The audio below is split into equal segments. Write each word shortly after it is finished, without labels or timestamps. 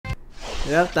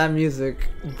Yep, that music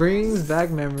brings back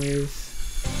memories.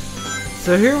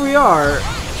 So here we are,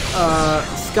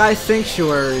 Sky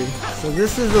Sanctuary. So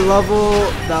this is the level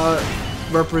that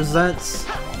represents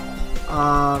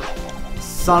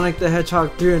Sonic the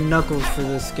Hedgehog 3 and Knuckles for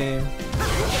this game.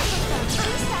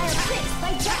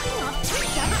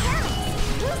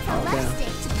 Okay.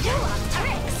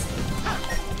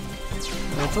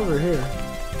 What's over here?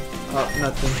 Oh,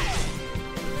 nothing.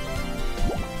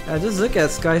 Yeah, just look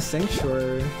at Sky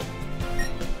Sanctuary.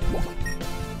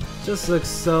 Just looks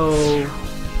so...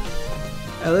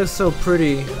 It looks so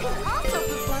pretty.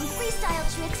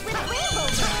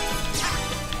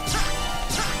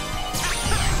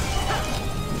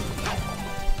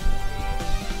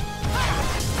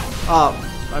 Oh,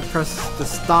 I pressed the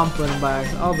stomp button by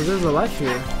accident. Oh, but there's a life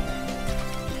here.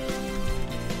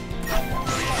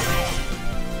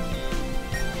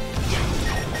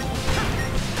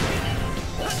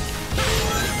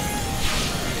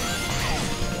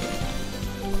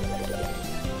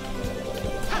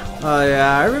 Oh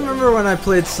yeah, I remember when I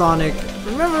played Sonic.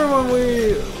 Remember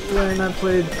when I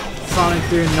played Sonic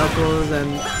 3 and Knuckles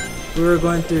and we were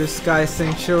going through Sky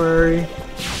Sanctuary?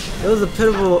 It was a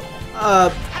pivotal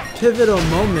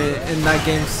moment in that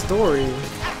game's story.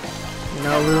 You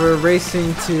know, we were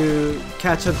racing to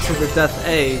catch up to the Death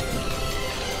Egg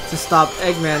to stop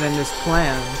Eggman and his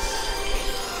plans.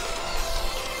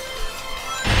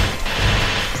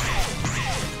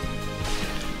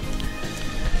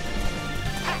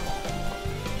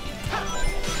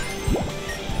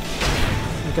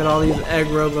 Look at all these egg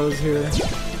robos here.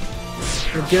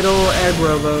 The good old egg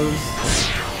robos.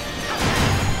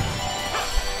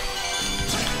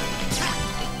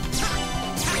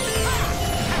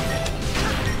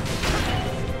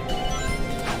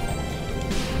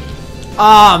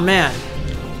 Ah, man.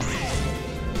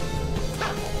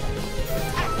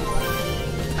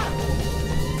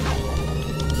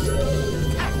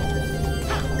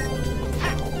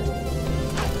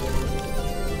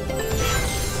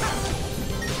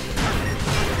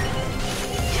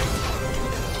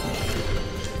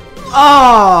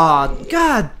 Oh,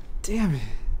 god damn it.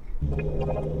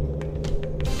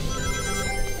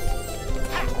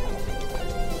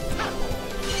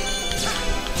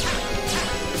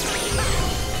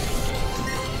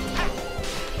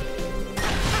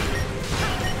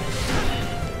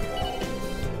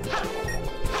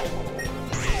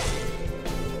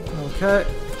 Okay.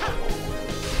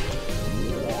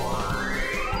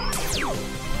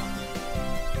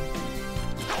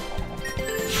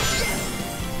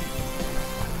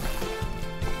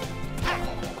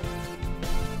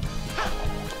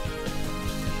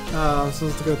 Oh, I'm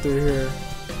supposed to go through here.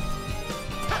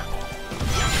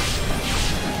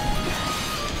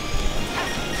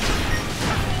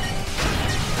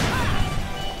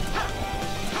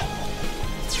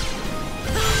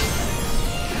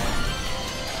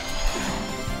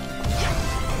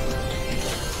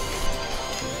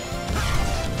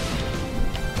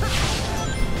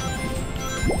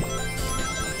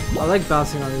 I like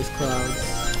bouncing on these clouds.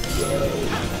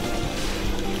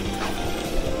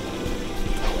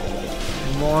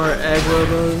 More egg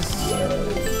robos.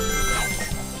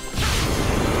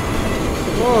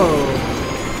 Whoa.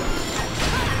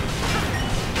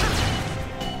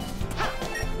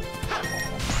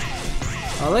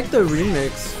 I like the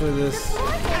remix for this.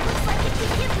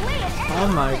 Oh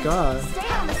my god.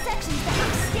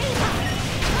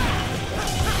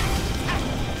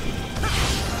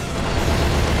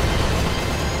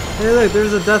 Hey look,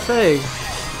 there's a Death Egg.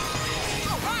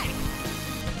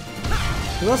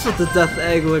 That's what the Death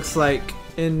Egg looks like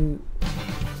in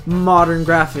modern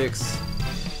graphics.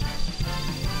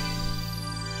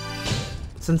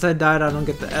 Since I died, I don't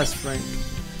get the S rank.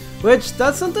 Which,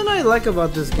 that's something I like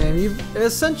about this game. You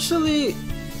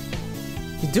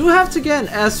do have to get an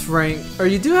S rank, or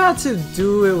you do have to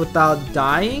do it without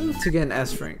dying to get an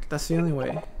S rank. That's the only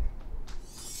way.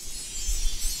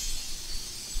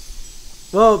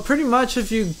 Well, pretty much if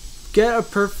you get a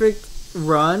perfect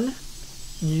run,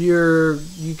 you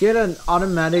get an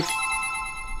automatic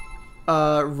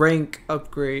rank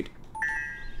upgrade,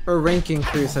 or rank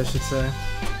increase I should say.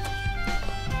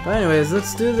 But anyways,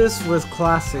 let's do this with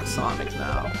classic Sonic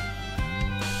now.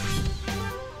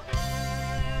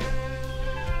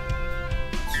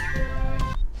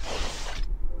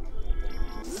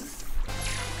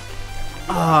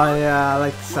 Oh yeah, I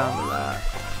like the sound of that.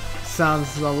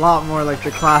 Sounds a lot more like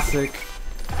the classic,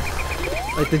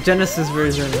 like the Genesis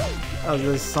version of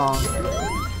this song.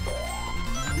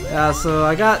 Yeah, so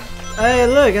I got, hey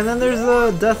look, and then there's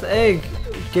a Death Egg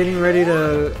getting ready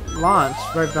to launch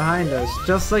right behind us,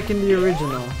 just like in the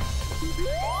original.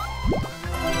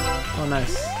 Oh,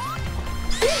 nice.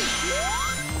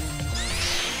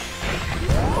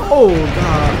 Oh,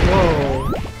 God.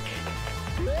 Whoa.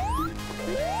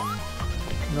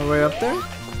 No way up there?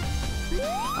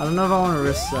 I don't know if I want to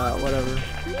risk that. Whatever.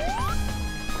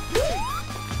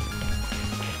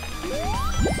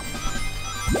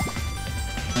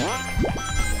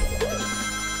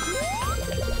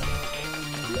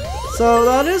 So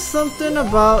that is something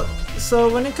about,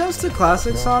 so when it comes to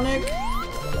classic Sonic,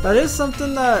 that is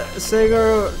something that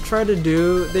Sega tried to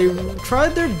do. They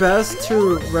tried their best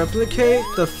to replicate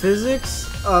the physics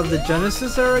of the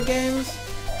Genesis era games,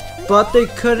 but they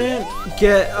couldn't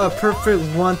get a perfect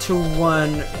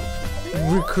one-to-one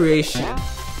recreation.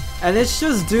 And it's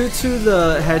just due to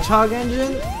the Hedgehog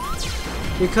engine,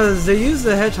 because they used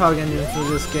the Hedgehog engine for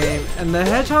this game, and the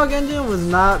Hedgehog engine was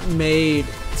not made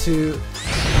to,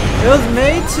 it was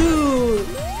made to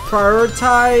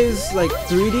prioritize like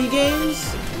 3D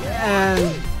games,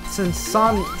 and since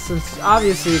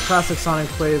obviously classic Sonic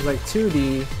plays like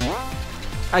 2D,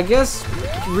 I guess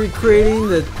recreating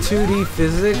the 2D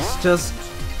physics just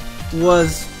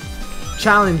was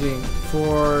challenging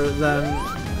for them,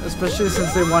 especially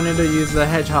since they wanted to use the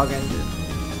Hedgehog engine.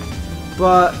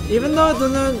 But even though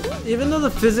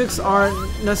the physics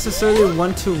aren't necessarily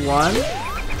one-to-one,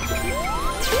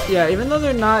 yeah, even though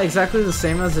they're not exactly the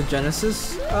same as the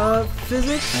Genesis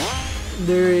physics,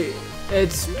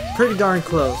 it's pretty darn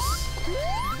close.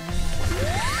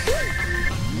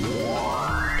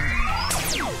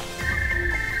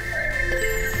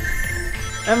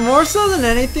 And more so than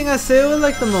anything, I say it was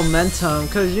like the momentum,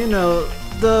 because you know,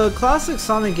 the classic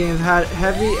Sonic games had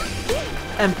heavy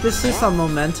emphasis on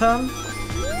momentum.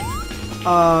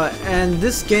 And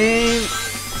this game,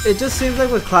 it just seems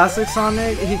like with classic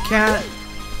Sonic,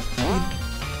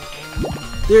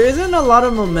 there isn't a lot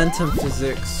of momentum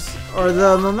physics, or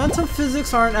the momentum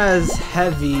physics aren't as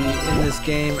heavy in this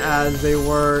game as they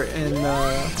were in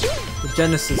the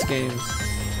Genesis games.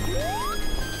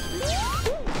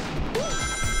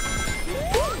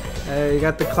 You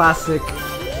got the classic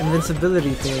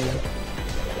invincibility thing.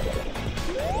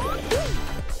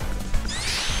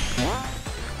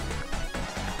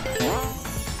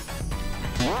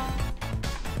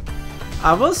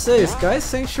 I will say, Sky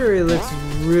Sanctuary looks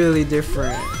really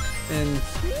different in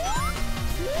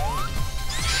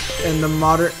the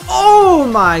modern. Oh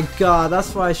my god,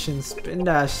 that's why I shouldn't spin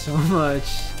dash so much.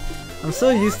 I'm so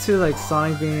used to like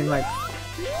Sonic being like,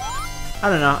 I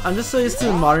don't know, I'm just so used to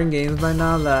the modern games by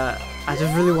now that I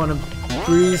just really want to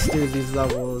breeze through these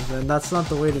levels, and that's not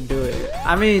the way to do it.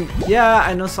 I mean, yeah,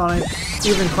 I know Sonic,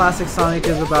 even classic Sonic,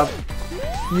 is about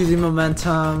using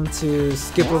momentum to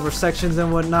skip over sections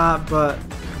and whatnot, but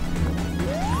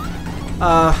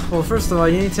well, first of all,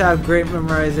 you need to have great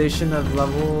memorization of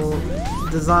level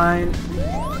design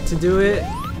to do it,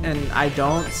 and I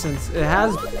don't, since it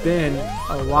has been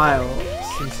a while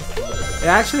since, it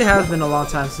actually has been a long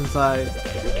time since I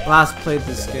last played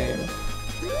this game.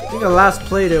 I think I last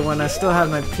played it when I still had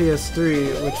my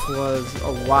PS3, which was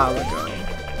a while ago.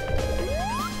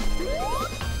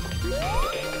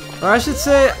 Or I should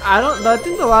say, I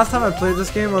think the last time I played this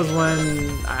game was when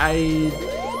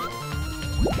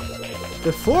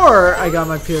before I got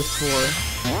my PS4,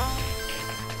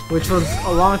 which was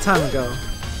a long time ago.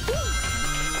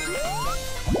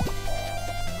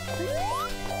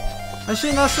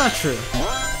 Actually, no, that's not true.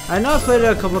 I know I played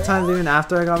it a couple times even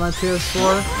after I got my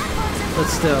PS4, but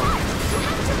still.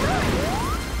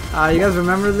 You guys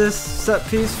remember this set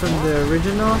piece from the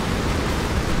original?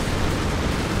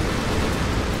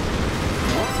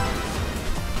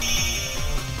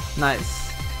 Nice.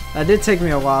 That did take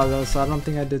me a while though, so I don't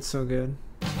think I did so good.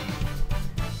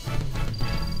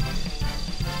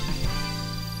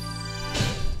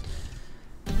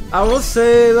 I will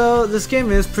say though, this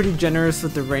game is pretty generous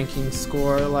with the ranking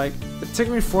score. Like, it took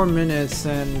me 4 minutes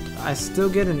and I still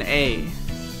get an A.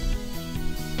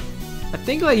 I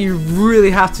think like you really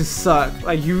have to suck.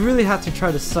 Like, you really have to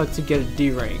try to suck to get a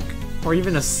D rank, or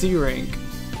even a C rank.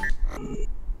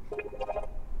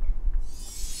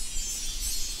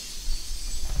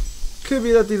 Could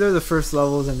be that these are the first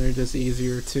levels and they're just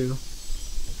easier too.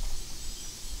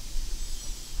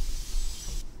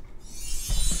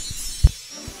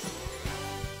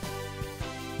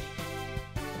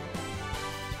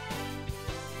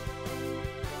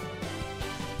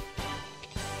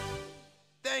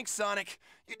 Thanks, Sonic.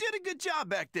 You did a good job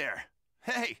back there.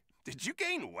 Hey, did you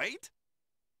gain weight?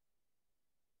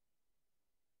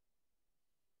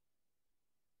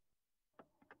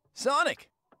 Sonic!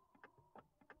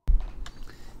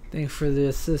 Thanks for the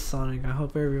assist, Sonic. I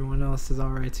hope everyone else is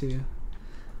alright too.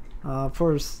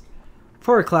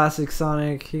 Poor classic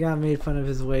Sonic. He got made fun of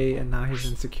his weight and now he's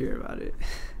insecure about it.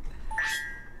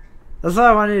 That's why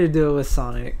I wanted to do it with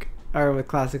Sonic. Or with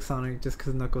classic Sonic, just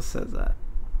because Knuckles says that.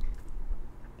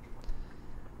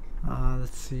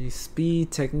 Let's see.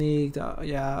 Speed, technique.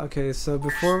 Yeah, okay. So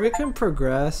before we can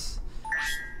progress,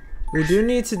 we do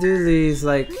need to do these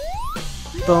like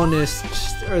bonus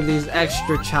or these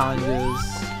extra challenges.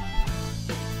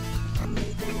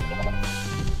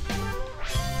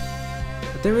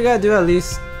 I think we gotta do at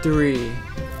least 3.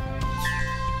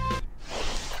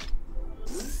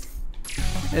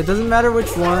 It doesn't matter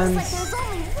which ones. Looks like there's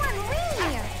only one ring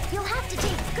here. You'll have to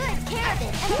take good care of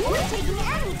it and avoid taking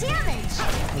any damage.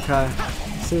 Okay,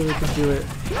 let's see if we can do it.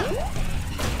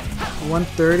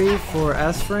 130 for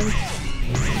S ring.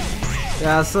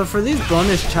 Yeah, so for these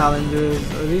bonus challenges,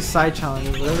 or these side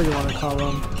challenges, whatever you want to call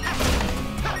them,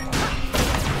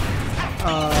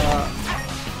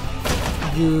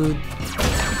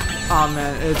 oh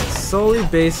man, it's solely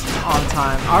based on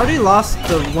time. I already lost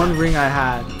the 1 ring I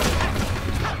had.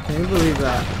 Can you believe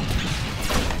that?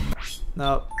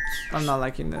 Nope, I'm not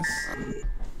liking this. It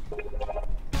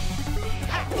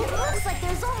looks like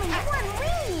there's only one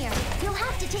ring here. You'll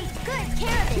have to take good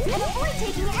care of it and avoid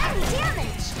taking any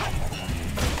damage.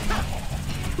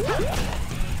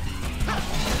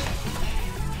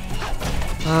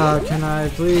 Can I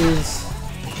please?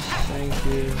 Thank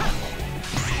you.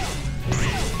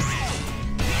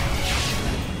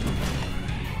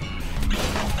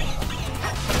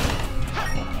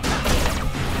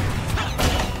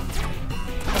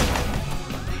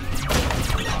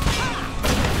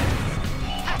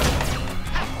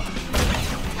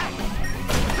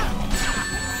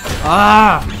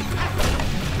 Ah!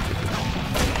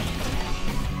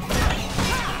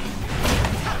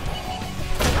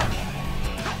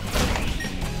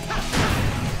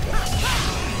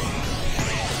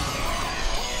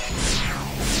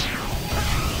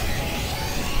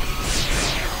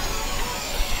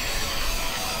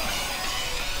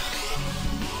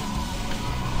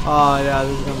 Oh yeah,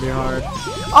 this is gonna be hard.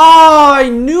 Oh, I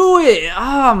knew it!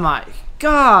 Oh my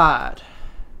god!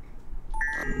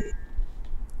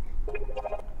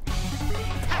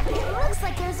 It looks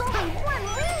like there's only one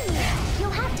ring here.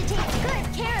 You'll have to take good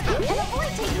care of it and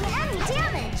avoid taking any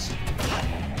damage.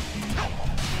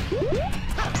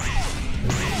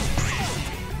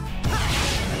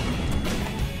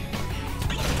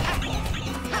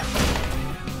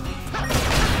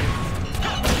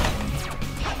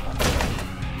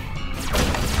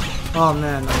 Oh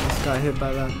man, I almost got hit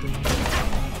by that thing.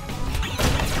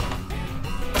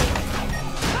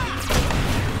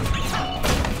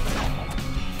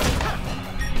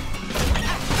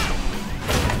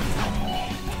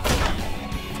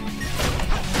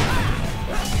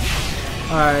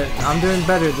 Alright, I'm doing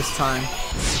better this time.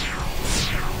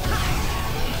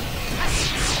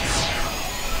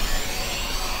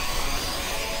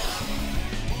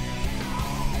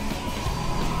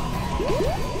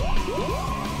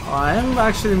 Oh, I am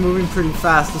actually moving pretty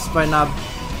fast despite not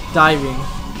diving.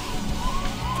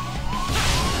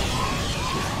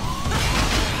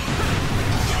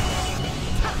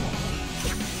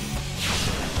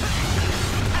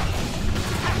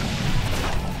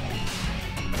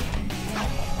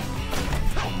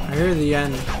 I hear the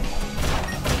end.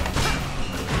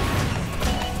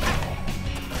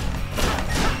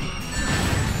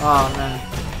 Oh man.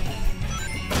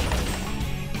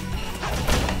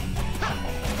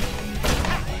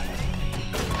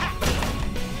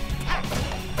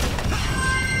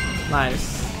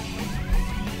 Nice.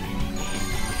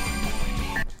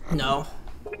 No.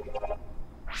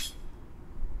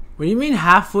 What do you mean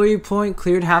halfway point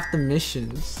cleared half the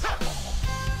missions?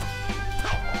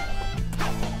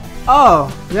 Oh,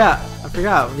 yeah, I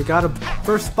forgot. We got a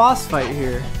first boss fight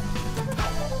here.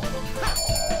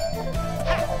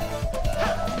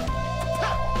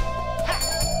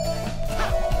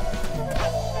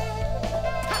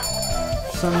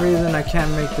 For some reason I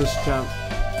can't make this jump.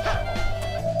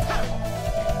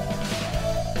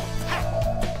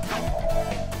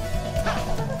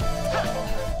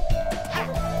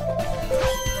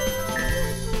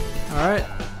 Alright.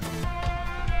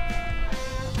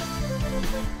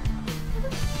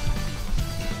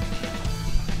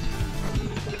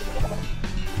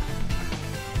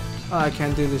 Oh, I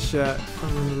can't do this yet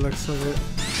from the looks of it.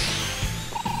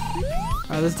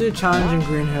 Alright, let's do a challenge in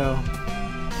Green Hill.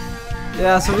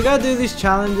 Yeah, so we gotta do these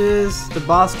challenges, the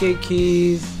boss gate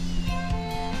keys.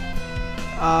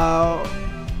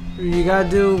 You gotta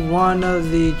do one of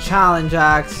the challenge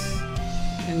acts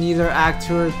in either act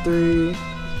 2 or 3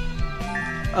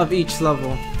 of each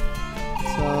level.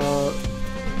 So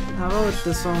how about with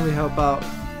this one we help out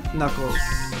Knuckles.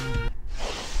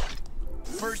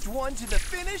 First one to the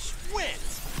finish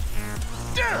wins.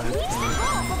 Use the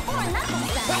goal before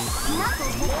Knuckles does.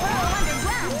 Knuckles will burrow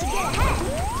underground to get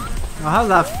ahead. Now, how's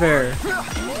that fair?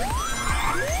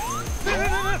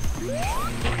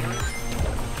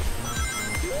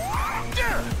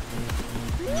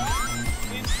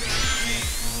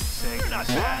 You're not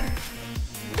bad.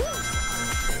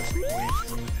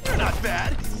 You're not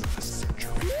bad.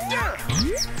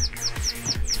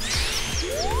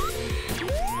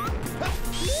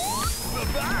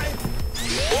 Bye-bye.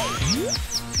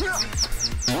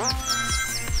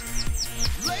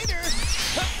 Later.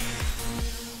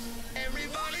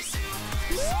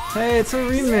 Hey, it's a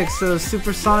remix of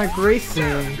Supersonic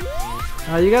Racing.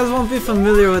 You guys won't be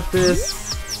familiar with this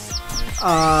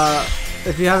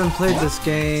if you haven't played this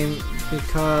game,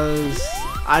 because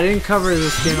I didn't cover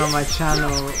this game on my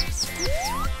channel.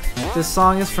 This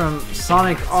song is from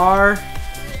Sonic R.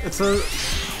 It's a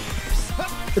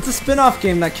spin-off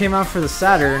game that came out for the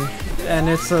Saturn, and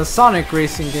it's a Sonic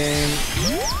racing game.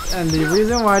 And the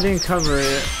reason why I didn't cover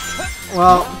it,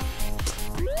 well,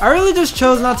 I really just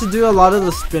chose not to do a lot of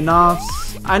the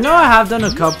spin-offs. I know I have done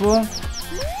a couple,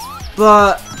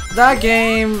 but that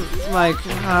game, like,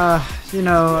 you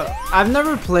know, I've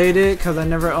never played it because I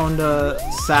never owned a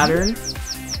Saturn.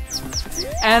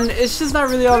 And it's just not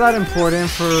really all that important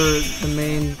for the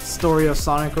main story of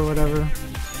Sonic or whatever.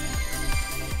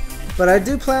 But I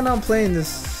do plan on playing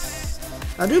this.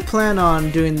 I do plan on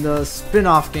doing the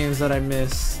spin-off games that I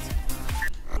missed.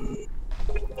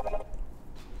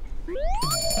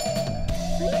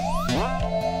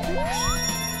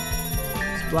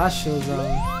 Splash Shield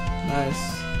Zone.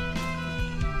 Nice.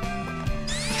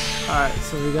 Alright,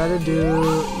 so we gotta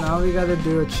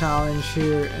do a challenge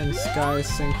here in Sky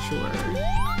Sanctuary.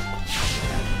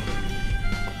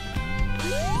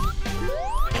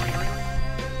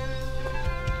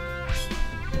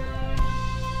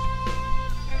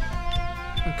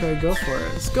 Okay, go for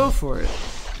it. Let's go for it.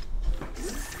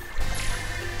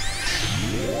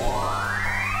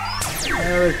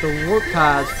 Yeah, like the warp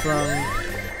pads from...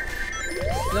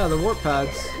 Yeah, the warp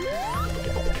pads.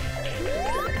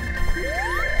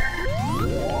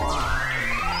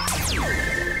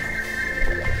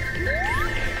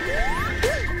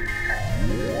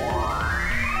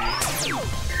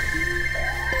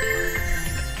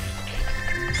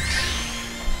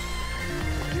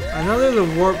 I know there's a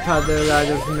warp pad there that I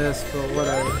just missed, but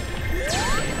whatever.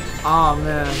 Aw,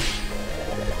 man.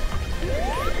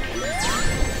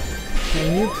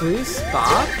 Can you please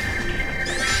stop?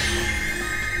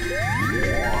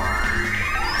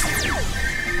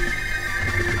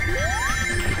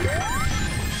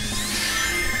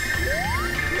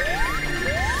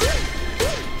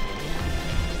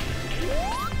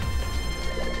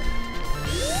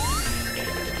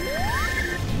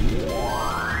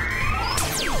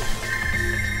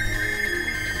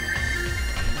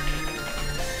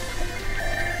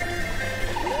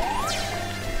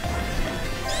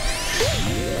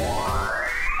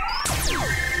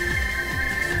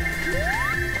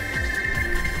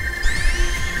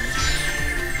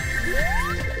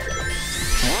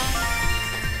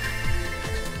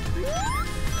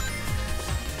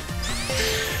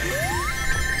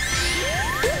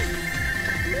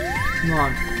 Come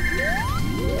on.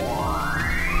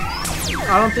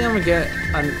 I don't think I'm gonna get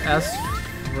an S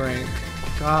rank.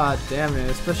 God damn it,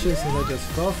 especially since I just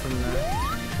fell from there.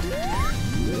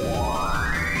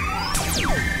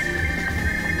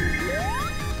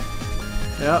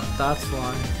 Yep, that's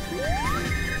why.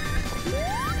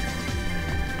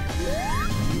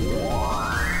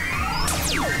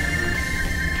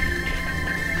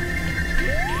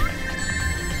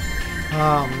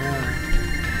 Oh man.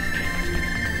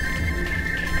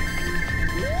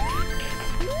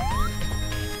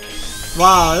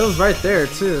 Wow, it was right there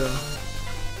too.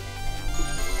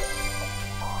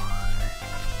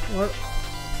 What?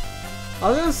 I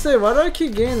was gonna say, why do I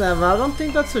keep getting that? But I don't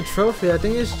think that's a trophy. I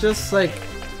think it's just like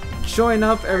showing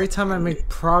up every time I make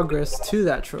progress to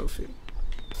that trophy.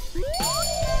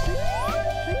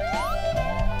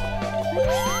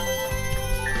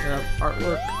 Yep,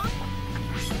 artwork.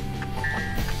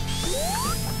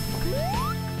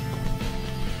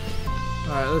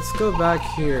 Alright, let's go back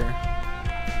here.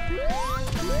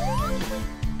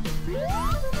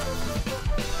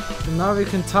 So now we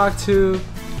can talk to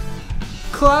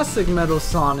Classic Metal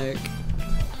Sonic.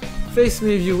 Face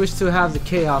me if you wish to have the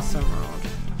Chaos Emerald.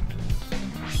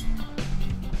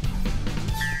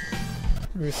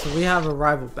 So we have a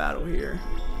rival battle here.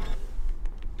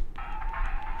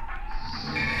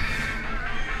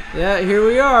 Yeah, here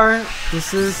we are.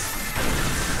 This is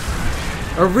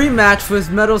a rematch with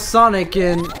Metal Sonic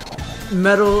in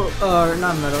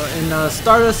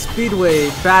Stardust Speedway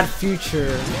Bad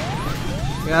Future.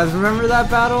 You guys remember that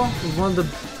battle? It was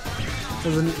it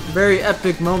was a very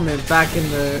epic moment back in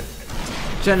the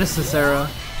Genesis era.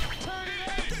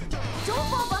 Don't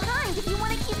fall behind if you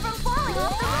want to keep from falling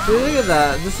off the road. See, look at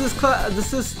that.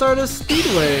 This is Stardust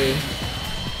Speedway.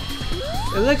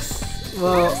 It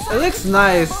looks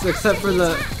nice except for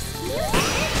the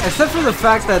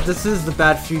fact that this is the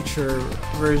Bad Future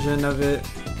version of it.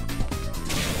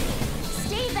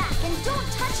 Stay back and don't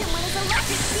touch him when his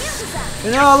electric field is up.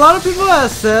 You know, a lot of people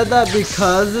have said that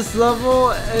because this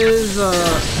level is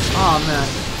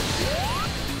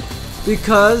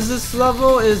because this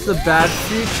level is the Bad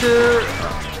Future,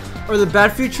 or the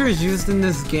Bad Future is used in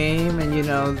this game, and you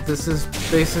know, this is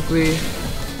basically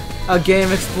a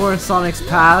game exploring Sonic's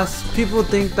past. People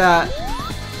think that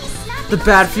the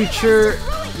Bad Future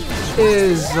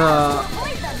is the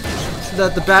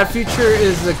Bad Future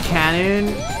is the canon,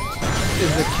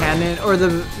 or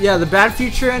the Bad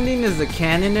Future ending is the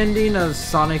canon ending of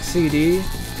Sonic CD.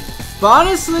 But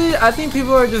honestly, I think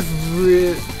people are just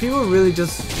really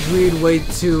just read way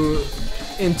too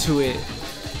into it.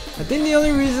 I think the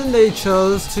only reason they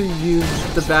chose to use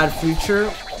the Bad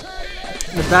Future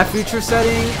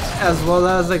setting, as well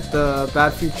as like the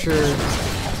Bad Future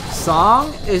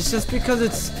song, is just because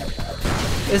it's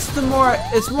more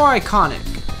iconic.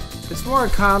 It's more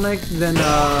iconic than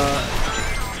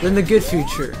the Good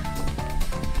Future.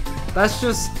 That's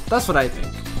what I think.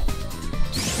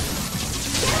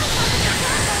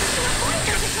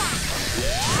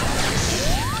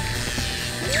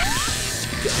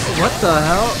 What the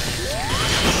hell?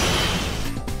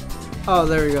 Oh,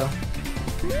 there we go.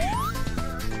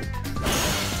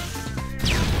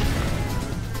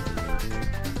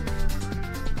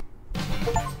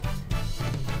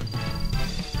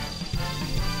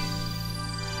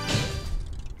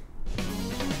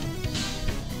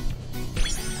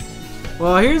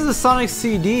 Well, here's the Sonic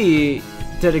CD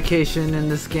dedication in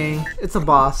this game. It's a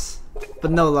boss,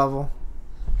 but no level.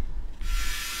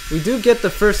 We do get the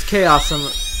first Chaos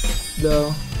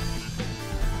though.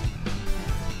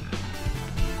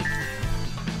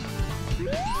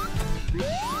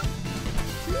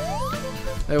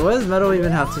 Wait, what does Metal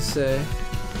even have to say?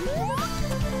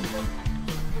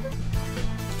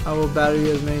 I will battle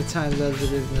you as many times as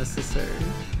it is necessary.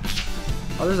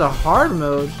 Oh, there's a hard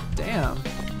mode. Damn.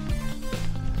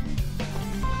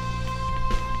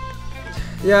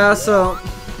 Yeah, so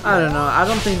I don't know. I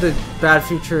don't think the Bad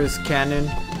Future is canon.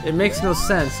 It makes no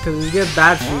sense, because if you get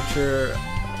Bad Future,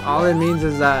 all it means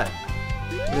is that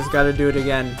you just gotta do it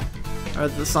again. Or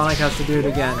the Sonic has to do it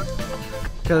again.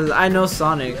 Because I know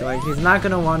Sonic, like, he's not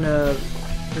gonna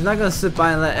sit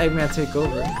by and let Eggman take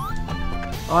over.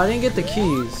 Oh, I didn't get the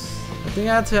keys. I think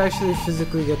I had to actually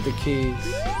physically get the keys.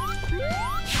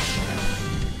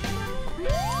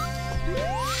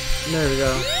 There we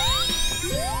go.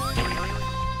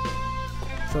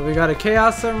 So we got a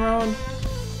Chaos Emerald.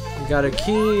 We got a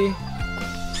key. We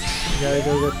gotta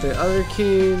go get the other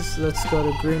keys. Let's go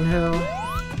to Green Hill.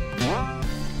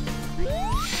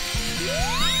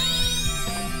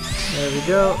 There we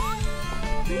go.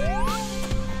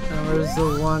 And where's the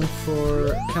one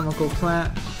for Chemical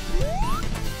Plant?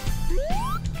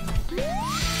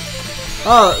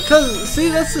 Oh, cause see,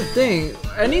 that's the thing.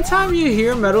 Anytime you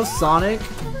hear Metal Sonic,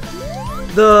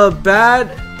 the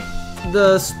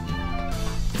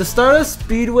Stardust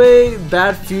Speedway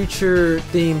Bad Future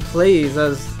theme plays,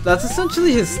 as that's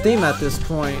essentially his theme at this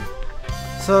point.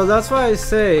 So that's why I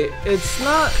say it's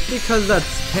not because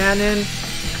that's canon.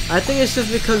 I think it's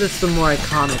just because it's the more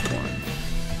iconic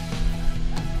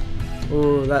one.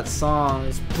 Ooh, that song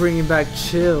is bringing back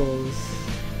chills.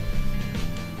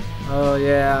 Oh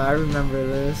yeah, I remember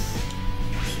this.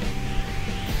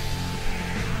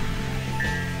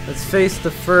 Let's face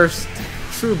the first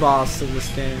true boss of this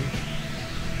game.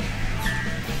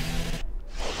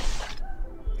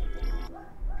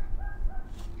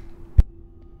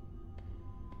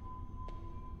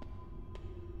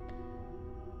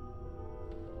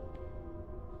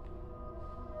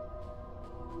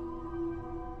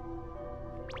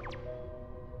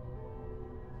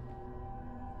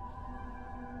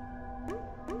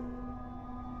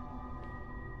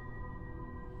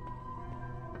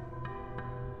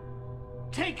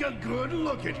 Take a good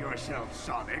look at yourself,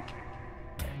 Sonic.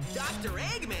 Dr.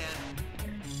 Eggman?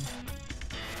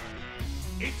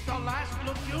 It's the last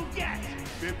look you'll get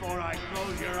before I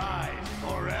close your eyes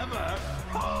forever.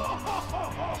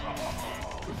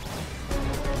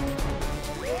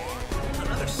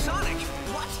 Another Sonic?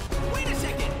 What? Wait a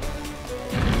second!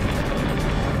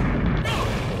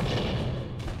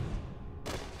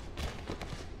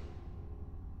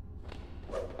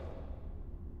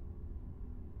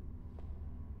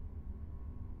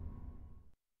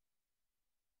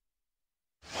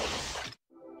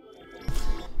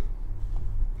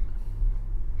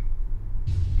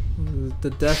 the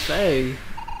death egg.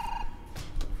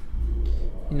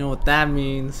 You know what that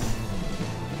means.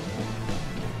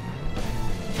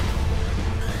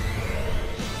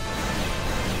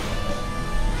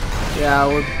 Yeah,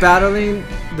 we're battling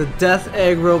the death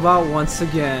egg robot once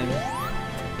again.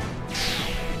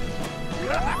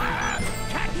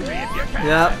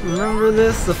 Yeah, remember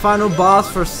this? The final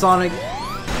boss for Sonic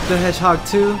the Hedgehog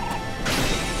 2.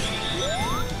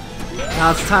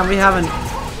 Now it's time we have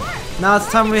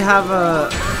a.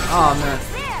 Oh man.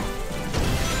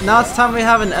 Now it's time we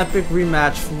have an epic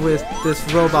rematch with this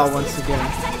robot once again.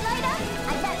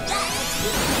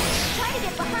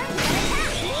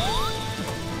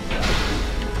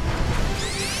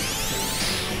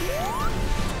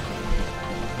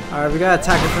 Alright, we gotta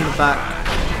attack it from the back.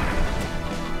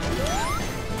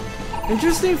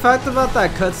 Interesting fact about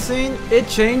that cutscene, it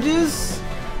changes.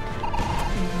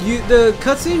 The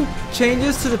cutscene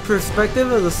changes to the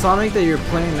perspective of the Sonic that you're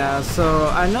playing as. So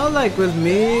I know, like with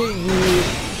me,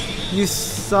 you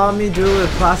saw me do it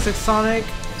with classic Sonic,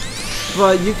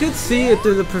 but you could see it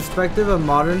through the perspective of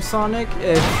modern Sonic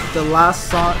if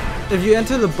if you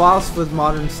enter the boss with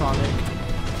modern Sonic.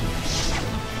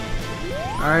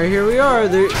 Alright, here we are.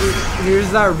 Here's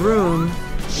that room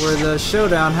where the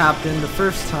showdown happened the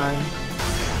first time.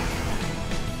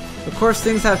 Of course,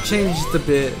 things have changed a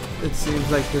bit, it seems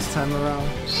like this time around.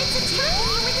 It's attacking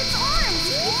you with its arms!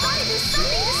 You've got to do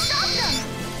something to stop them!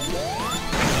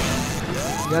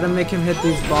 You gotta make him hit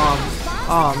these bombs.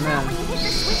 Oh man. When you hit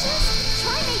the switches,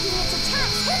 try making its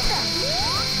attacks hit them!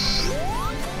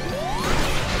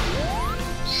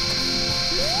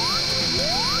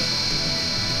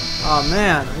 Oh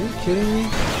man, are you kidding me?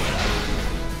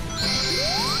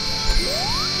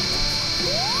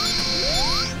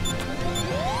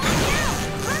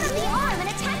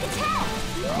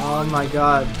 Oh my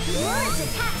god.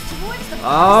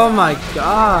 Oh my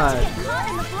god.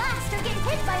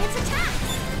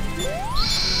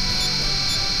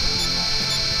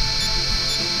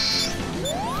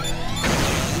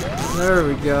 There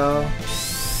we go.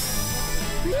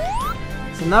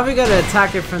 So now we gotta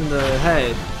attack it from the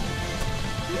head.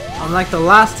 Unlike the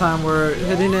last time where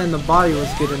hitting it in the body was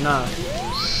good enough.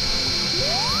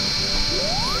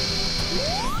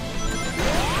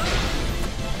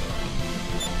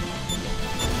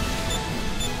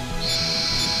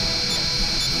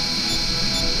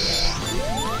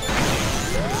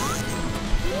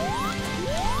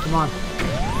 Come on.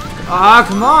 Ah,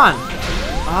 come on!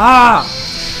 Ah!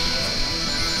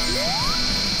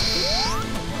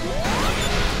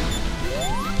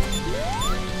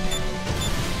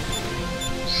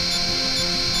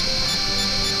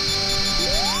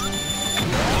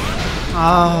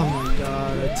 Oh my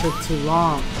god, it took too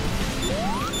long.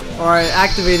 Or I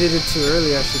activated it too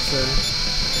early, I should say.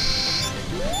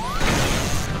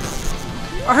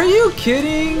 Are you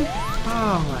kidding?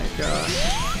 Oh my god.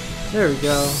 There we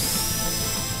go.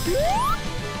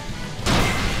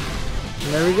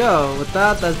 And there we go. With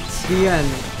that, that's the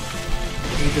end.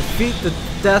 We defeat the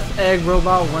Death Egg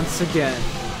robot once again.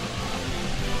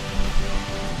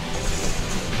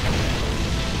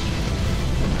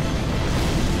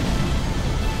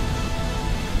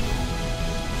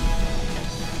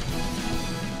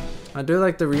 I do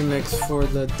like the remix for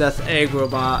the Death Egg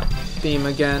robot theme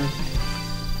again.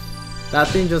 That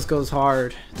theme just goes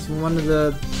hard. It's one of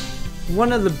the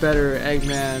better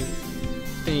Eggman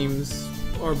themes,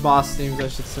 or boss themes I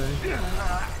should say.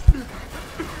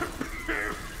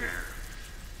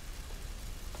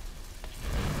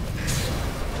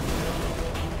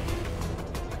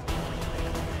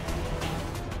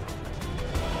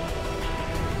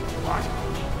 What?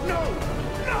 No!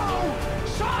 No!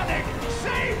 Sonic!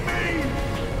 Save me!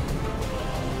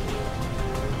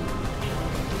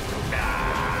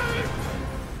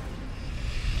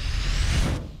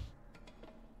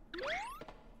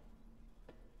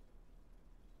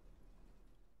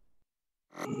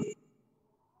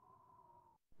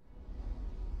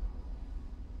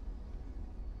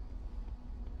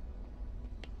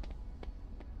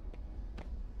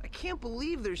 I can't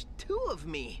believe there's two of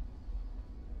me.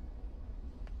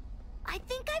 I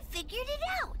think I figured it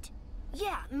out.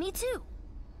 Yeah, me too.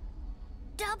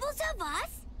 Doubles of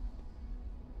us?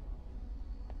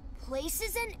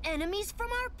 Places and enemies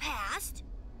from our past?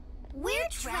 We're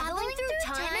traveling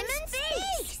through time and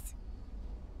space!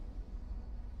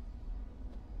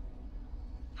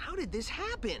 How did this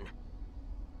happen?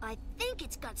 I think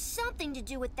it's got something to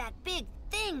do with that big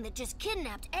thing that just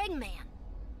kidnapped Eggman.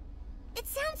 It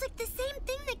sounds like the same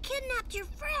thing that kidnapped your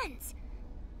friends.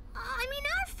 I mean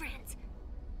our friends.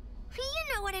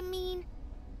 You know what I mean.